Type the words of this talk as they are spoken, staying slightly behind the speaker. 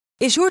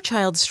Is your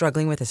child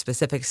struggling with a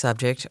specific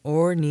subject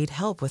or need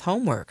help with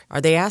homework?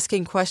 Are they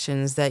asking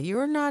questions that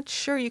you're not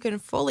sure you can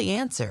fully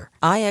answer?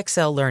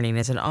 IXL Learning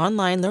is an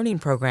online learning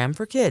program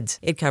for kids.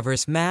 It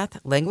covers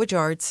math, language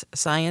arts,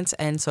 science,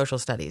 and social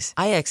studies.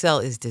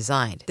 IXL is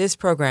designed. This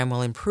program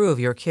will improve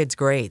your kids'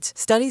 grades.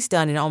 Studies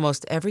done in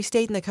almost every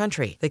state in the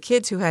country. The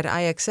kids who had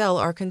IXL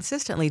are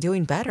consistently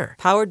doing better.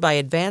 Powered by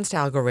advanced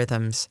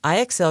algorithms,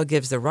 IXL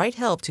gives the right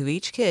help to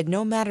each kid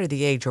no matter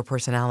the age or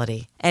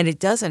personality. And it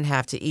doesn't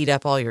have to eat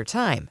up all your time.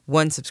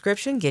 One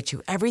subscription gets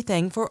you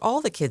everything for all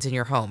the kids in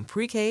your home,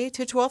 pre-K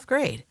to 12th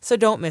grade. So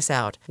don't miss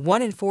out.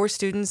 1 in 4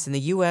 students in the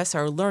U.S.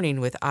 are learning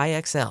with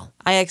IXL.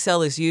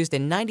 IXL is used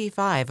in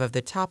 95 of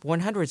the top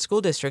 100 school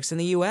districts in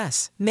the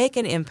U.S. Make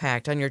an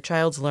impact on your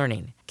child's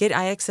learning. Get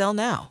IXL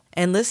now.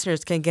 And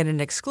listeners can get an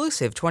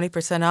exclusive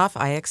 20% off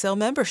IXL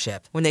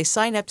membership when they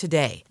sign up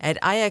today at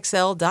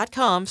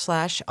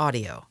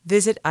IXL.com/audio.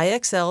 Visit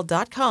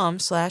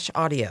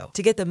IXL.com/audio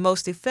to get the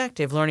most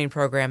effective learning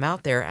program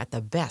out there at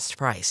the best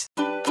price.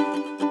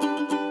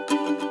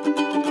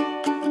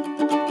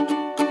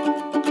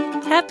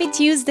 Happy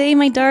Tuesday,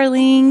 my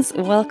darlings.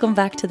 Welcome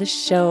back to the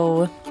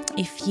show.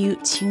 If you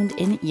tuned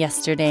in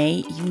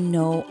yesterday, you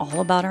know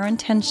all about our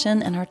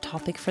intention and our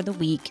topic for the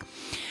week,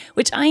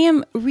 which I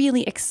am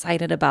really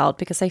excited about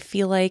because I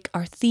feel like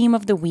our theme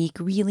of the week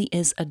really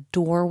is a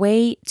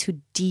doorway to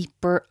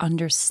deeper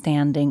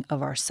understanding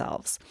of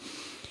ourselves.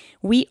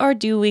 We are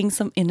doing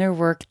some inner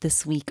work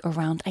this week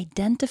around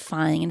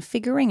identifying and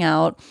figuring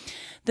out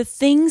the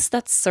things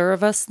that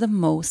serve us the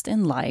most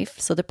in life.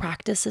 So the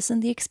practices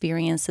and the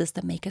experiences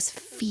that make us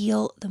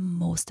feel the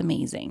most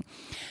amazing,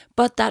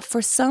 but that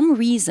for some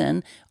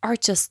reason are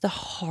just the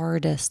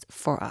hardest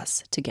for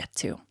us to get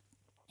to.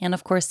 And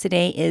of course,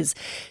 today is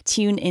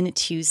Tune In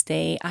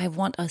Tuesday. I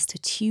want us to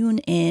tune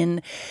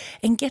in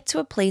and get to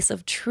a place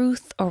of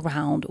truth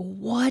around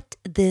what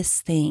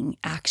this thing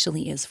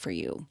actually is for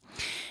you.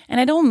 And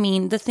I don't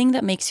mean the thing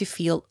that makes you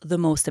feel the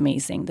most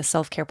amazing, the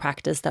self-care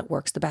practice that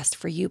works the best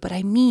for you, but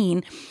I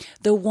mean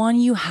the one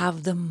you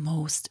have the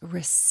most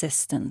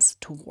resistance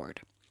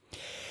toward.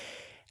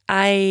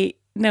 I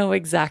know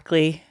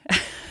exactly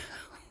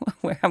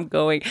where I'm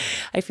going.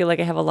 I feel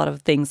like I have a lot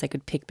of things I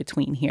could pick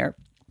between here.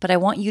 But I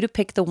want you to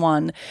pick the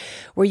one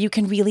where you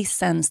can really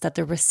sense that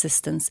the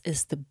resistance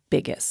is the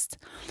biggest.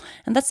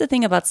 And that's the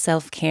thing about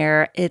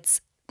self-care. It's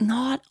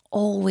not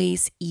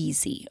always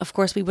easy. Of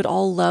course, we would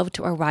all love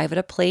to arrive at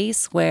a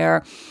place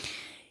where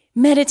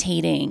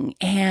meditating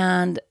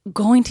and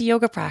going to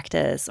yoga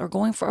practice or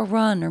going for a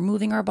run or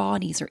moving our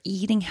bodies or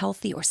eating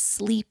healthy or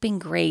sleeping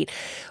great,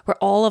 where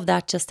all of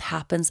that just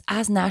happens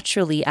as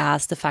naturally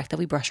as the fact that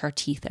we brush our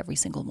teeth every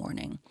single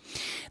morning.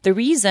 The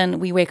reason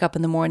we wake up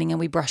in the morning and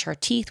we brush our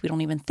teeth, we don't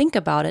even think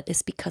about it,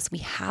 is because we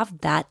have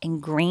that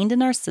ingrained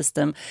in our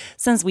system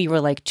since we were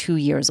like 2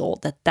 years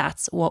old,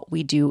 that's what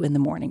we do in the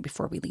morning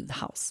before we leave the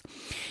house.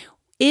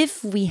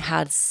 If we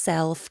had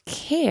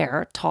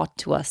self-care taught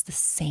to us the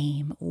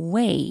same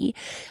way,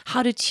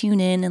 how to tune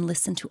in and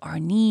listen to our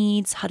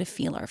needs, how to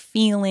feel our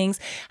feelings,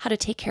 how to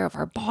take care of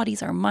our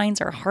bodies, our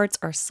minds, our hearts,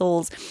 our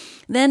souls,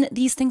 then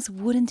these things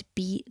wouldn't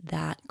be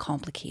that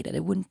complicated.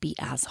 It wouldn't be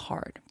as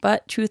hard.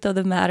 But truth of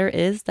the matter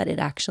is that it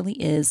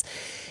actually is.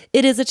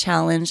 It is a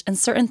challenge, and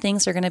certain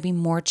things are going to be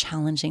more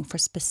challenging for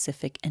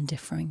specific and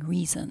differing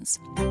reasons.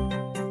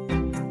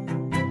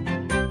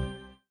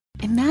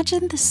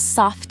 Imagine the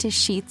softest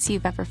sheets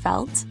you've ever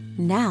felt.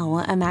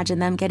 Now imagine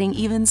them getting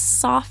even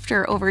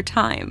softer over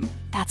time.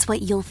 That's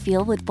what you'll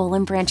feel with Boll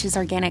 & Branch's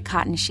organic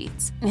cotton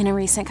sheets. In a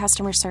recent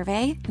customer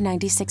survey,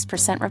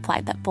 96%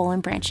 replied that Boll &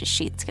 Branch's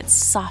sheets get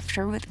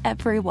softer with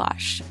every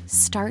wash.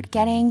 Start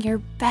getting your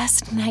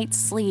best night's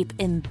sleep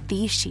in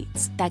these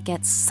sheets that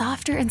get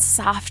softer and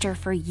softer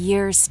for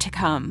years to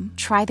come.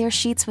 Try their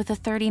sheets with a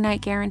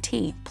 30-night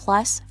guarantee,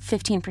 plus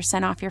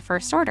 15% off your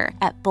first order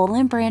at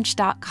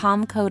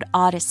bollandbranch.com, code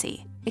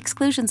Odyssey.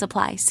 Exclusions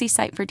apply. See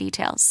site for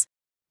details.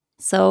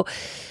 So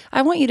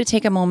I want you to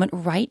take a moment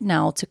right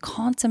now to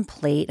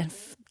contemplate and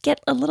get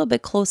a little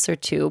bit closer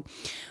to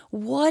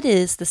what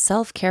is the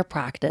self-care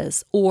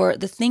practice or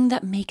the thing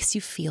that makes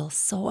you feel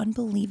so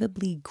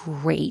unbelievably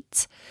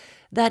great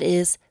that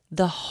is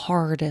the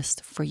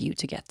hardest for you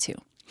to get to.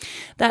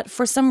 That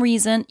for some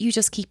reason you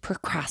just keep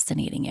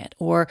procrastinating it,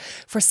 or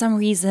for some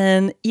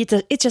reason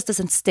it just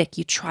doesn't stick.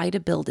 You try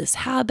to build this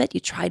habit, you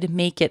try to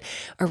make it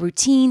a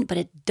routine, but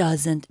it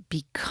doesn't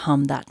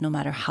become that no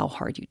matter how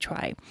hard you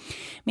try.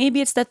 Maybe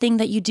it's that thing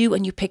that you do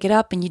and you pick it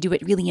up and you do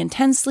it really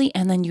intensely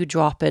and then you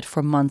drop it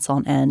for months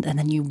on end and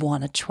then you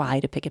want to try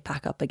to pick it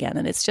back up again.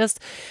 And it's just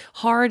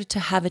hard to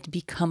have it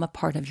become a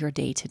part of your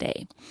day to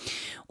day.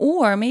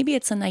 Or maybe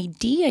it's an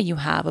idea you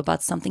have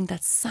about something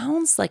that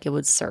sounds like it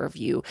would serve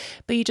you,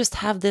 but you just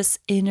have this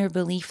inner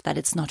belief that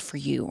it's not for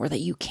you, or that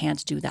you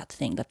can't do that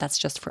thing, that that's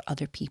just for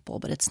other people,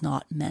 but it's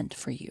not meant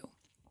for you.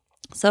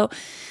 So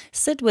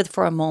sit with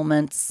for a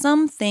moment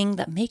something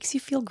that makes you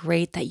feel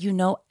great, that you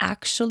know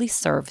actually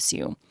serves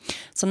you.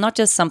 So not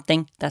just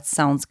something that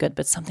sounds good,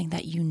 but something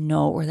that you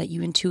know or that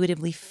you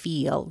intuitively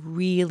feel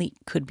really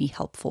could be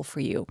helpful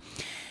for you.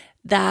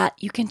 that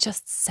you can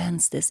just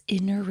sense this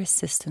inner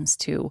resistance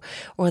to,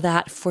 or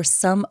that for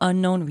some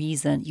unknown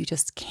reason you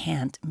just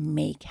can't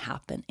make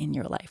happen in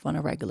your life on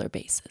a regular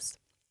basis.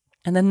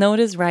 And then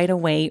notice right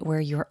away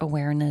where your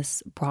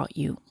awareness brought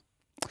you.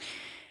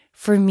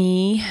 For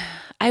me,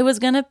 I was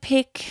going to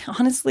pick,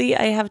 honestly,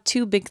 I have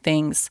two big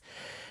things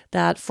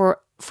that for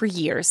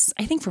years,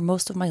 I think for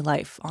most of my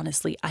life,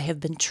 honestly, I have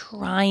been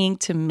trying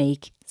to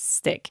make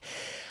stick.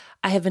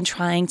 I have been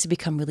trying to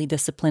become really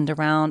disciplined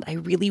around. I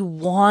really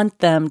want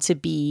them to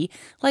be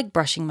like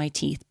brushing my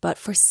teeth, but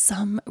for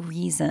some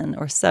reason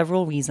or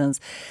several reasons,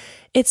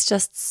 it's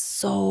just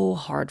so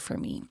hard for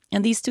me.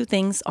 And these two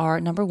things are,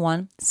 number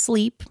one,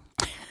 sleep.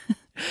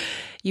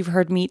 You've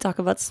heard me talk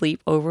about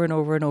sleep over and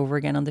over and over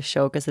again on the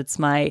show because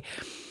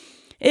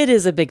it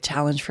is a big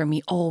challenge for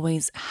me,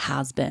 always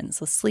has been.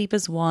 So sleep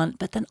is one,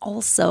 but then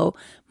also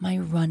my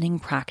running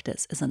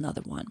practice is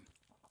another one.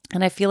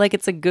 And I feel like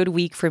it's a good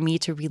week for me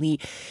to really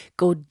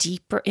go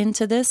deeper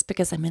into this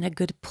because I'm in a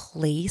good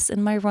place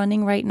in my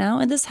running right now.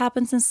 And this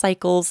happens in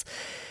cycles.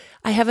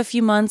 I have a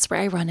few months where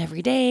I run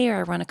every day or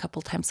I run a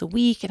couple times a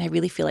week and I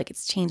really feel like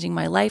it's changing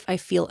my life. I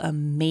feel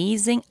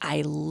amazing.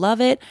 I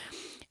love it.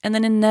 And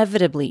then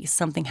inevitably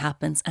something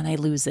happens and I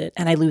lose it.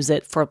 And I lose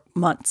it for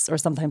months or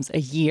sometimes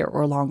a year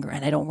or longer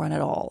and I don't run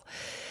at all.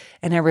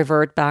 And I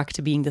revert back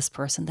to being this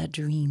person that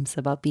dreams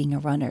about being a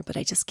runner, but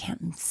I just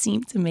can't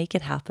seem to make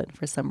it happen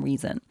for some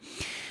reason.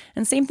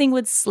 And same thing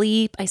with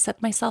sleep. I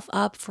set myself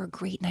up for a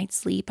great night's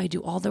sleep. I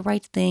do all the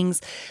right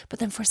things, but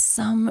then for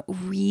some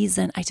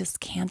reason, I just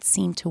can't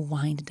seem to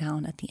wind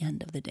down at the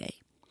end of the day.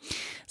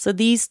 So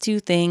these two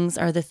things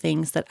are the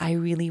things that I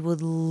really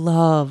would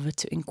love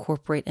to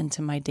incorporate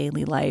into my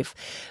daily life,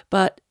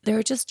 but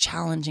they're just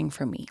challenging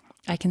for me.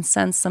 I can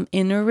sense some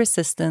inner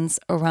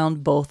resistance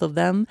around both of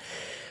them.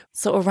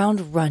 So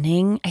around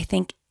running, I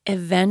think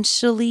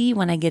eventually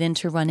when I get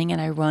into running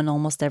and I run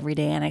almost every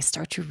day and I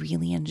start to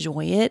really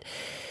enjoy it,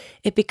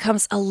 it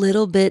becomes a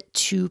little bit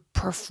too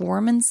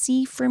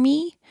performance-y for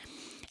me.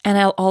 And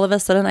all of a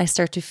sudden I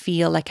start to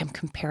feel like I'm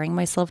comparing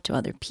myself to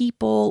other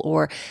people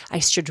or I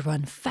should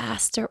run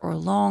faster or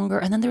longer.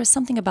 And then there is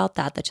something about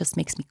that just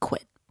makes me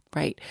quit,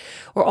 right?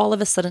 Or all of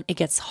a sudden it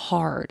gets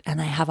hard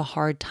and I have a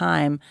hard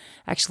time,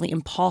 actually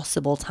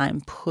impossible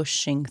time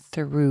pushing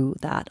through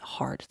that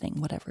hard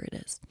thing, whatever it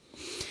is.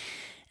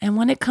 And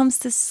when it comes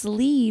to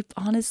sleep,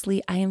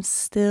 honestly, I am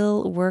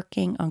still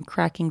working on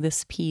cracking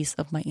this piece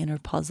of my inner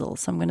puzzle.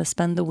 So I'm going to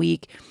spend the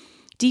week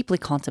deeply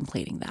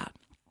contemplating that.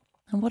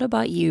 And what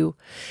about you?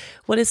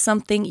 What is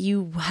something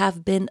you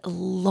have been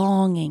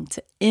longing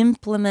to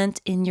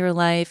implement in your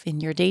life,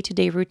 in your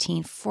day-to-day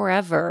routine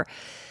forever,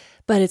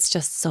 but it's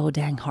just so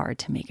dang hard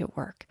to make it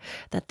work?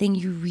 That thing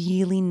you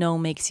really know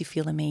makes you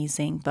feel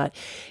amazing, but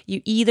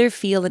you either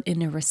feel an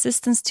inner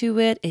resistance to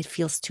it, it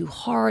feels too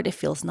hard, it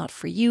feels not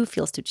for you, it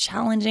feels too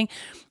challenging,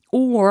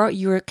 or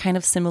you're kind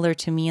of similar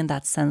to me in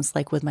that sense,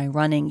 like with my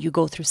running, you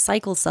go through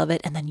cycles of it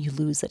and then you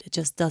lose it. It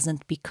just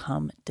doesn't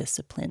become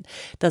discipline,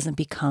 doesn't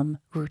become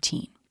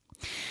routine.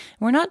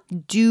 We're not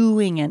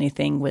doing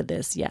anything with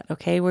this yet,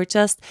 okay? We're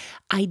just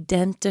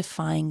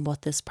identifying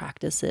what this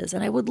practice is.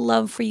 And I would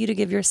love for you to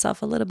give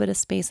yourself a little bit of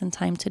space and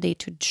time today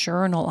to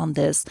journal on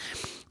this,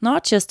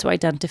 not just to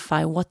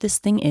identify what this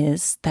thing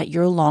is that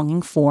you're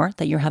longing for,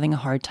 that you're having a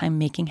hard time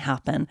making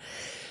happen,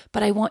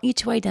 but I want you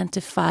to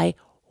identify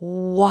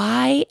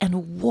why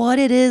and what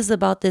it is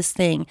about this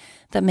thing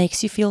that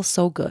makes you feel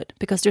so good,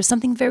 because there's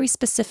something very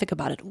specific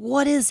about it.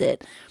 What is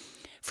it?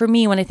 For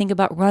me, when I think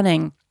about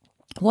running,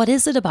 what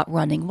is it about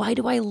running? Why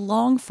do I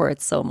long for it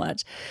so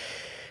much?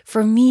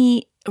 For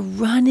me,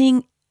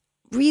 running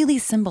really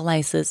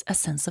symbolizes a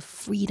sense of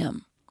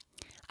freedom.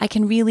 I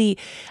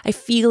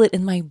feel it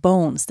in my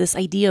bones, this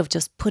idea of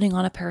just putting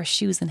on a pair of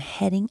shoes and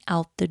heading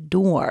out the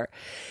door.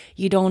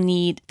 You don't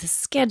need to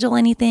schedule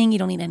anything. You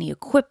don't need any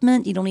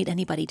equipment. You don't need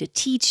anybody to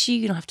teach you.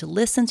 You don't have to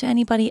listen to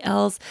anybody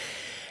else.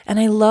 And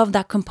I love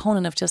that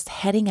component of just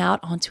heading out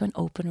onto an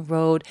open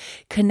road,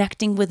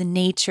 connecting with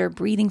nature,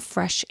 breathing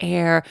fresh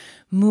air,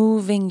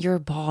 moving your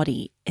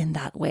body in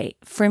that way.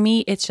 For me,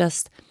 it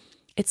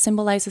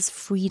symbolizes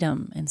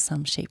freedom in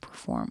some shape or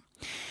form.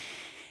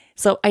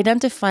 So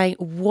identify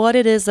what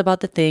it is about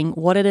the thing,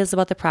 what it is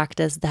about the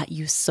practice that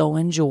you so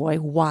enjoy.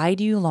 Why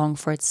do you long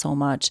for it so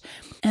much?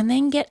 And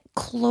then get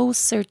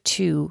closer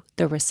to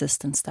the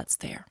resistance that's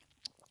there.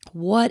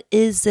 What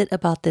is it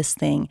about this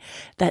thing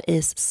that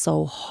is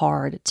so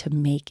hard to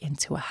make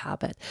into a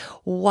habit?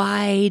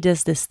 Why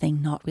does this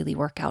thing not really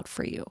work out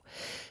for you?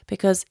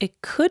 Because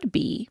it could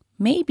be,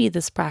 maybe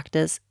this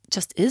practice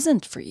just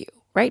isn't for you.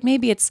 Right?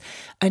 Maybe it's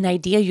an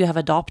idea you have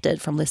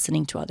adopted from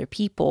listening to other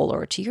people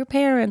or to your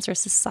parents or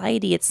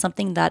society. It's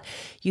something that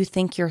you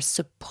think you're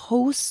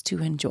supposed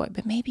to enjoy,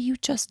 but maybe you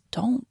just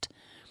don't,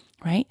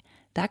 right?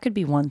 That could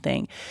be one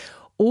thing.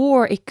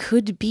 Or it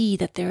could be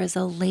that there is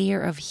a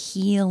layer of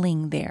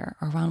healing there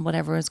around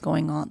whatever is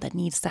going on that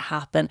needs to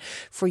happen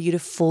for you to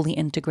fully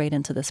integrate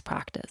into this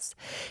practice.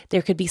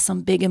 There could be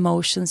some big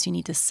emotions you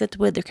need to sit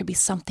with. There could be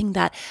something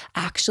that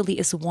actually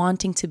is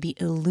wanting to be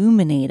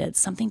illuminated,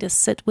 something to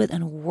sit with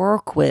and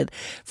work with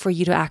for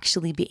you to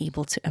actually be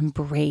able to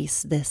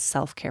embrace this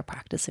self-care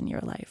practice in your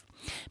life.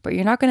 But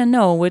you're not going to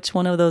know which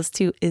one of those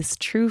two is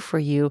true for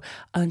you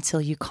until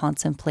you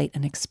contemplate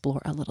and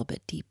explore a little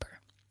bit deeper.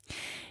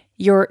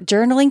 Your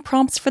journaling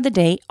prompts for the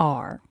day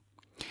are: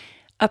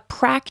 a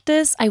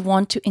practice I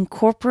want to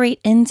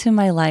incorporate into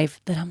my life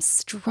that I'm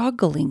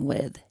struggling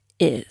with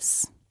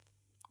is.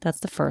 That's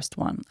the first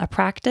one. A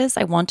practice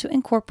I want to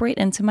incorporate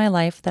into my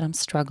life that I'm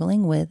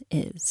struggling with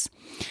is.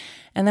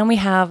 And then we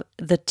have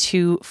the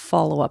two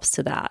follow-ups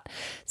to that.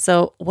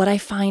 So what I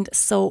find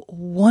so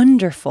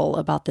wonderful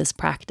about this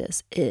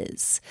practice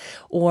is,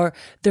 or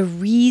the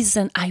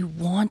reason I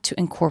want to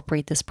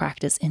incorporate this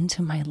practice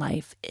into my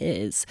life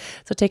is.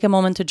 So take a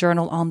moment to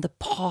journal on the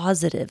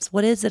positives.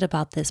 What is it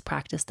about this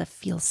practice that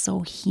feels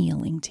so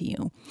healing to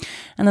you?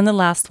 And then the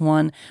last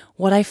one,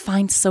 what I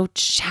find so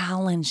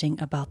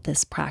challenging about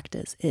this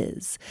practice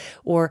is,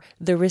 or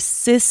the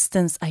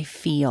resistance I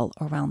feel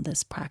around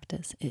this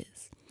practice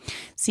is.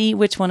 See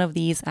which one of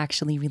these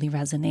actually really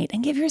resonate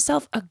and give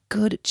yourself a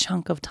good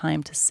chunk of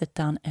time to sit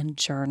down and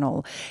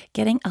journal,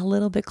 getting a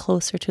little bit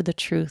closer to the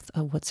truth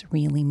of what's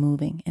really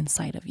moving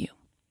inside of you.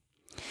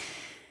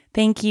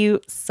 Thank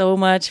you so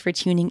much for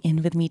tuning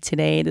in with me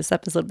today. This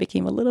episode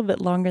became a little bit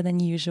longer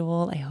than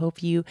usual. I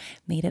hope you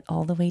made it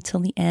all the way till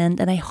the end,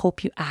 and I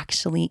hope you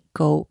actually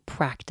go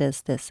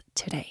practice this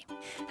today.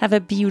 Have a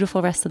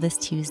beautiful rest of this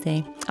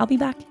Tuesday. I'll be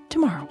back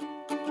tomorrow.